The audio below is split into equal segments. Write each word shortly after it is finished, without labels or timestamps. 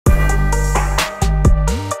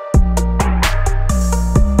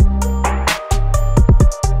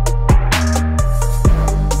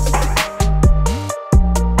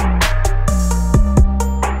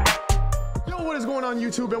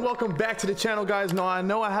welcome back to the channel, guys. No, I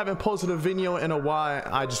know I haven't posted a video in a while.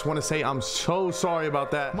 I just want to say I'm so sorry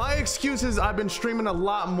about that. My excuse is I've been streaming a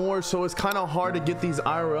lot more, so it's kind of hard to get these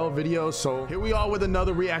IRL videos. So here we are with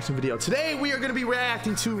another reaction video. Today we are going to be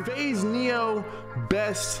reacting to FaZe Nio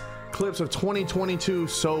best clips of 2022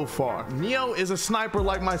 so far. Nio is a sniper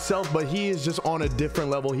like myself, but he is just on a different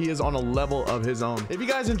level. He is on a level of his own. If you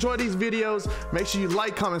guys enjoy these videos, make sure you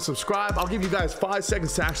like, comment, subscribe. I'll give you guys 5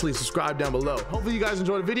 seconds to actually subscribe down below. Hopefully you guys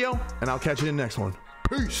enjoy the video, and I'll catch you in the next one.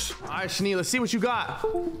 Peace. All right, Shani, let's see what you got.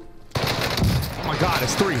 Oh my God,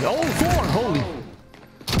 it's 3. Oh, 4. Holy.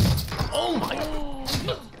 Oh my.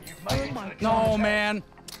 No, man.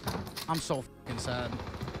 I'm so fucking sad.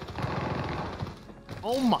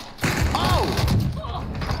 Oh my. Oh!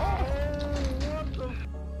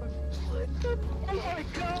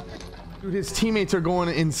 Dude, his teammates are going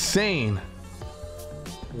insane.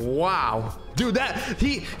 Wow. Dude, that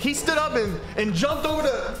he stood up and jumped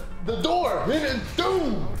over the door. And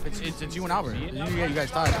boom. It's you and Albert. You guys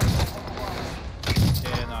tied.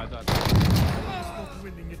 Yeah, no, I thought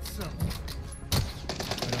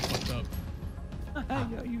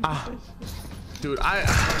Dude, all right.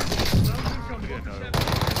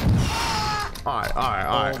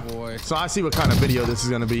 Oh boy. So I see what kind of video this is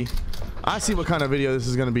gonna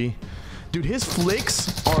be. Dude, his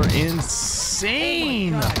flicks are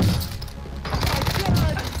insane.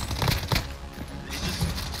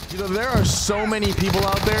 You know, there are so many people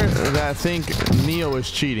out there that think Nio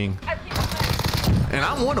is cheating. And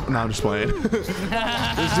I'm one of them. No, I'm just playing.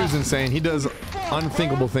 This dude's insane. He does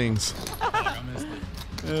unthinkable things.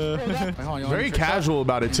 Very casual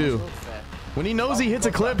about it too. When he knows he hits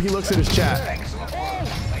a clip, he looks at his chat.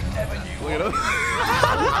 Look at him.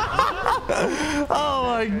 Oh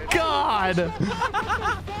my God.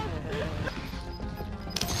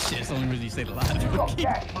 Shit, it's the only reason you stayed alive.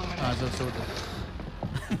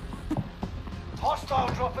 Hostile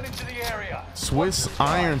dropping into the area. Swiss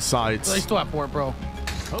iron sights. They still at port, bro.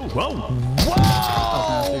 Oh, whoa.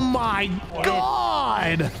 Whoa. Oh my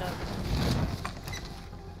God.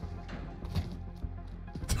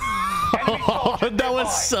 Oh, that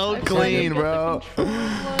was so clean, bro.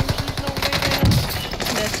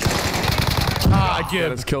 Ah, Jim.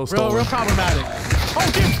 That's kill stolen. Real problematic. Oh,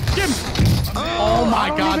 Jim. Oh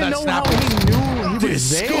my God, that snap was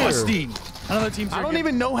disgusting. Another team. I don't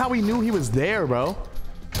even know how he knew he was there, bro.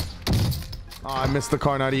 Oh, I missed the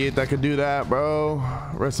Car 98 that could do that, bro.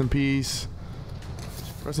 Rest in peace.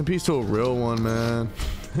 Rest in peace to a real one, man.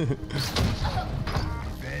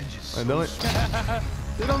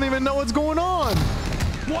 They don't even know what's going on.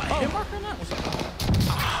 What? Oh.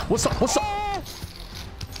 What's up?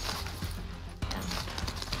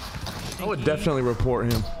 I would definitely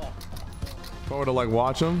report him. If I were to like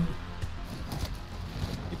watch him.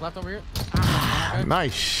 Keep left over here. Okay.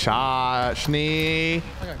 Nice shot, Schnee.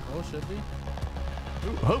 I got goal, should be.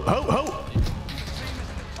 Ho.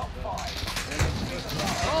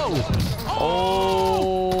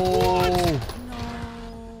 Oh.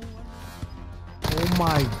 Oh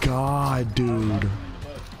my God, dude.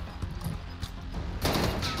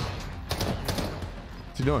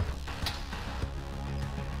 What's he doing?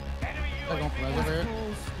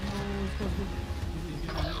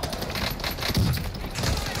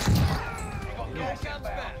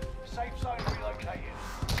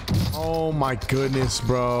 Oh my goodness,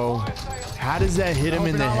 bro. How does that hit him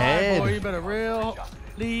in the head? Boy, you better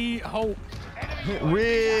really hope.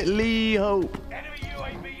 Really hope.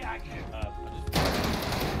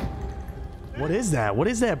 What is that? What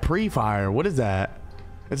is that pre-fire? What is that?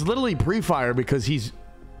 It's literally pre-fire because he's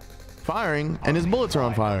firing and his bullets are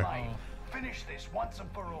on fire. Finish this once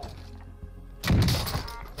and for all.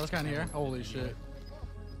 This guy in here. Holy shit.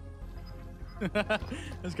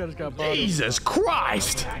 This guy just got bugged. Jesus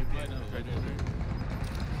Christ!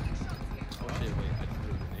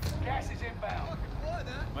 Gas is inbound.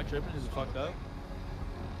 Am I tripping? Is it fucked up?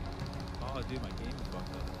 Oh, dude, my game is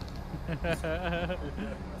fucked up.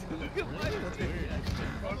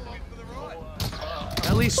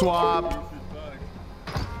 Heli swap.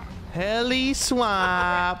 Heli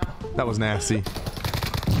swap. That was nasty.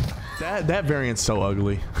 That variant's so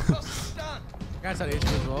ugly. Guys had issue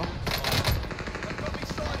as well.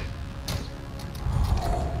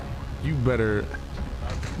 You better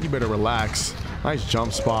relax. Nice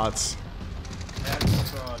jump spots.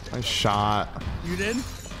 Nice shot. You did?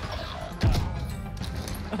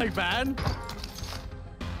 Like bad?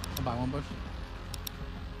 I'll buy one bush.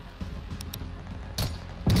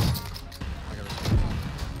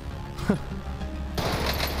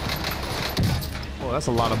 Oh, that's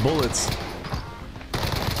a lot of bullets.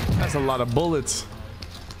 That's a lot of bullets.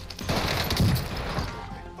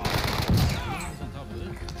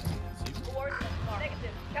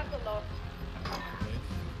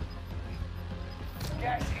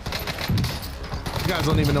 guys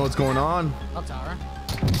don't even know what's going on. Up tower.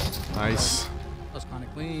 Nice. That's kind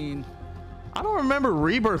of clean. I don't remember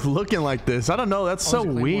Rebirth looking like this. I don't know. That's so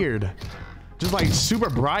weird. Just like super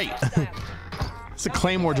bright. It's a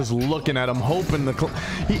Claymore just looking at him, hoping that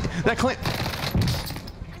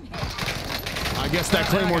I guess that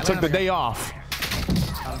Claymore took the day off.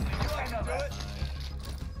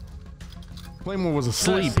 Claymore was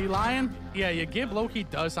asleep. Sea lion? Yeah, your Gib Loki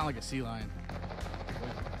does sound like a sea lion.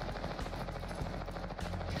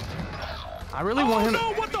 I really want him to.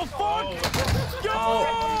 No, what the fuck? Yo!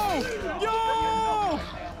 Yo!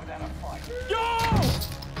 Yo!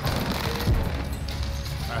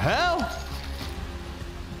 The hell?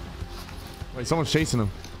 Wait, someone's chasing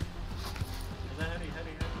him.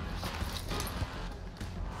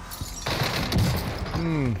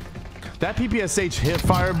 That PPSH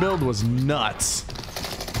hipfire build was nuts.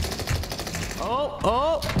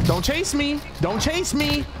 Oh, don't chase me. Don't chase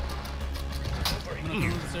me.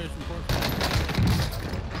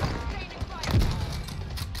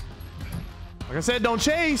 Like I said, don't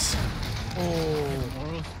chase.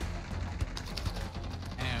 Oh.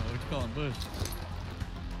 Damn, what you calling Bush?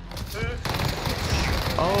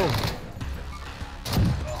 Oh.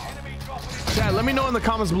 Chat, let me know in the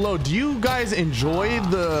comments below. Do you guys enjoy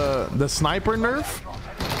the sniper nerf?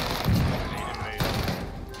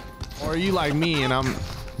 Or are you like me and I'm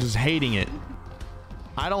just hating it?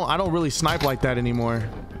 I don't really snipe like that anymore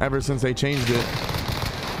ever since they changed it.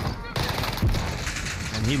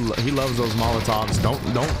 And he loves those Molotovs.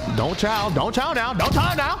 Don't chow now. Don't chow now.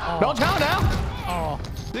 Don't chow now. Oh.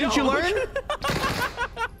 Didn't you learn?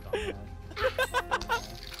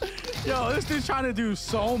 Yo, this dude's trying to do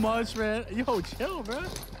so much, man. Yo, chill, bro.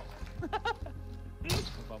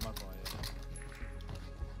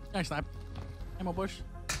 Nice snipe. Ammo bush.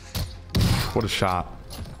 What a shot.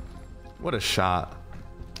 What a shot.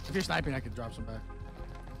 If you're sniping, I could drop some back.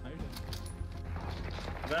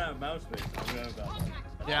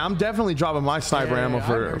 Yeah, I'm definitely dropping my sniper ammo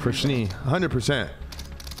for Shnee. 100%.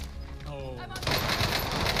 Oh.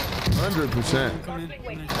 100%.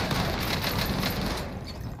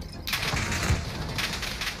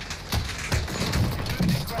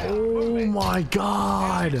 Oh my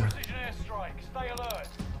god.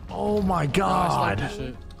 Oh my god. Oh, there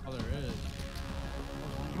is.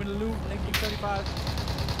 Give me the loot. Thank you, 35.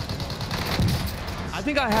 I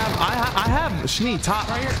think I have Shnee top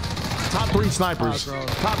right here. Top 3 snipers.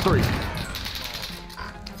 Top 3.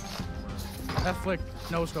 That flick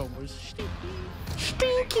no scope was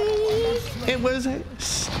Stinky. It was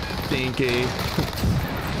stinky.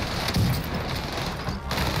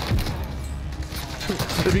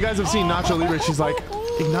 If you guys have seen Nacho Libre, she's like,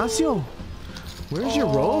 Ignacio, where's your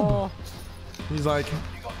robe? He's like,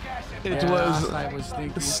 it was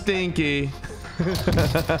stinky.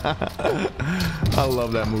 I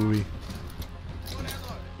love that movie.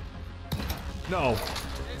 No.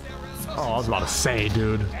 Oh, I was about to say,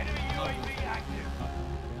 dude.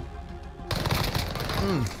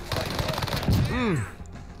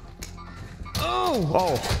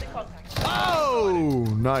 Oh.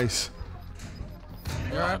 Nice.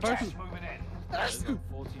 You alright, Bush?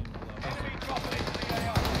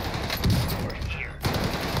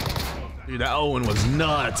 Dude, that Owen was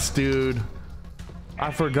nuts, dude.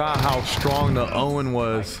 I forgot how strong the Owen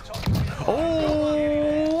was.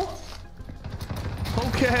 Oh.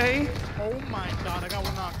 Okay. Oh my god, I got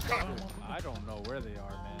one knocked. I don't know where they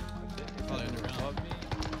are, man. Probably underground.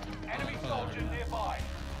 Enemy soldier nearby.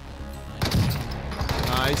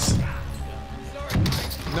 Nice.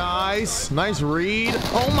 Nice read.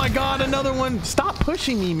 Oh my god, another one. Stop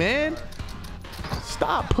pushing me, man.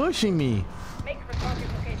 Stop pushing me. Make for target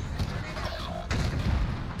location.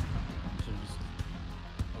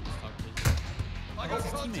 I got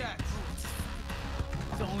contact.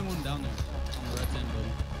 He's the only one down there on the right end,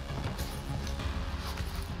 buddy.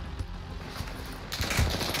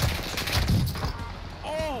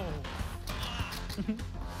 Oh!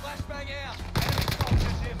 Flashbang out. Enemy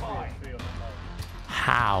soldier nearby.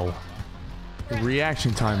 How? The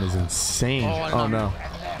reaction time is insane. Oh no.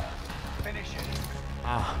 Finish it.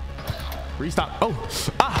 Ah. Restock. Oh.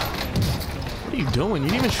 Ah. What are you doing? You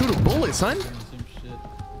didn't even shoot a bullet, son. Let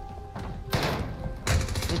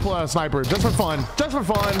me pull out a sniper just for fun. Just for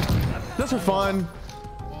fun. Just for fun.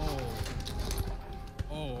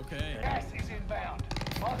 Oh, okay. Gas is inbound.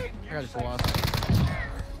 Marking I got new it for a while.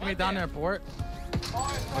 Let me down there, port.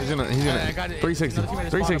 He's gonna I got it. 360. Another teammate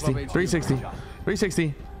is 360. spawned above 360.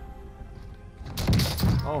 360.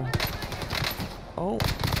 Oh. Oh.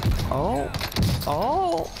 Oh.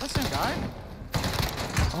 Oh. That's the same guy.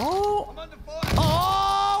 Oh.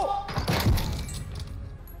 Oh.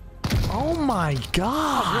 Oh my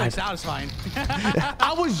God. Really satisfying.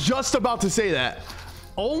 I was just about to say that.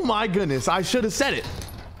 Oh my goodness. I should have said it.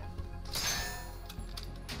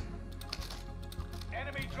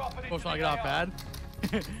 Enemy dropping Supposed into to the get off AR. bad.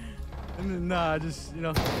 And then, nah, just, you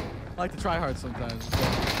know, I like to try hard sometimes.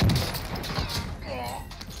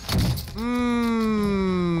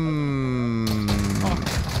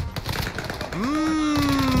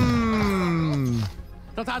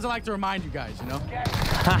 Sometimes I like to remind you guys, you know?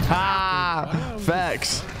 Haha.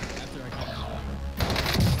 Facts.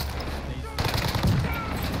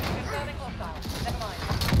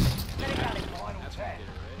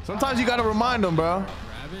 Sometimes you gotta remind them, bro.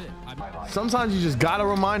 Sometimes you just gotta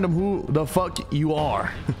remind them who the fuck you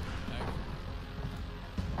are.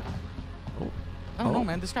 I don't know,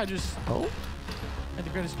 man. This guy just Oh. had the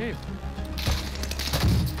great escape.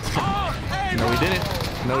 Oh, hey, No, bro. he didn't.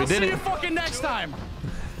 No, he I'll see didn't. you fucking next time.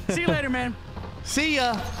 See you later, man. See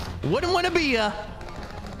ya. Wouldn't want to be ya.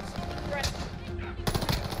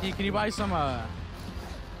 Hey, can you buy some loading?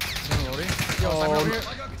 Yo, Simon over here.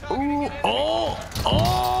 Ooh. Oh.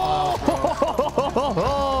 Oh.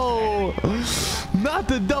 Not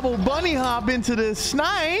the double bunny hop into the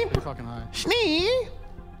snipe. Pretty fucking high. Snee.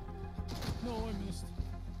 No, I missed.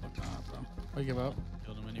 Fuck nah, bro. Oh, you give up?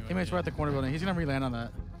 Killed him anyway. Teammates were at the corner building. He's gonna re-land on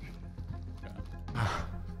that.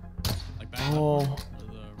 Like back Oh. up or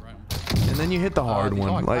the right one. And then you hit the hard the one.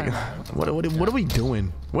 hard Like, one. what are we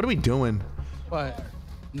doing? What are we doing? But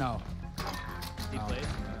no. He played.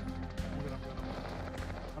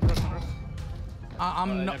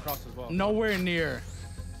 I'm no, Across as well. nowhere near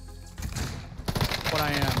what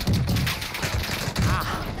I am.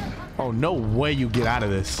 Oh, no way you get out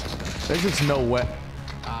of this. There's just no way.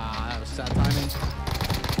 That was sad timing.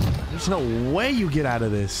 There's no way you get out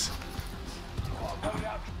of this.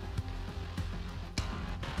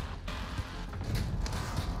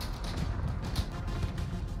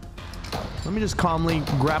 Let me just calmly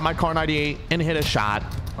grab my Car 98 and hit a shot.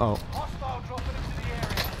 Oh. Hostile dropping into the area.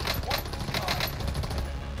 Watch the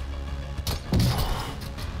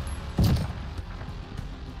sky.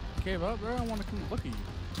 Gave up, bro. I want to come look at you.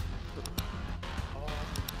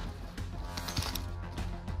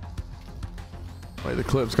 Wait, the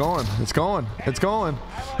clip's going. It's going. It's going.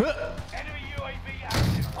 Enemy UAV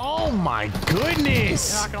active. Oh my You're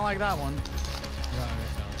goodness. not gonna like that one.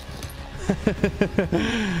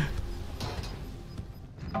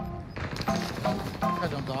 I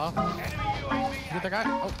jumped off. Enemy UAV Get that guy.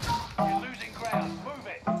 Oh, You're losing ground. Move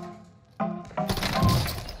it.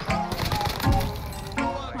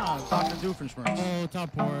 oh Dr. Doofenshmirtz. Oh,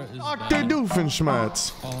 top four is Dr. bad.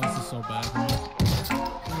 Doofenshmirtz. Oh, this is so bad, bro.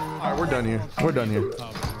 All right, we're done here. We're done here.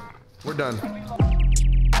 Top four. We're done.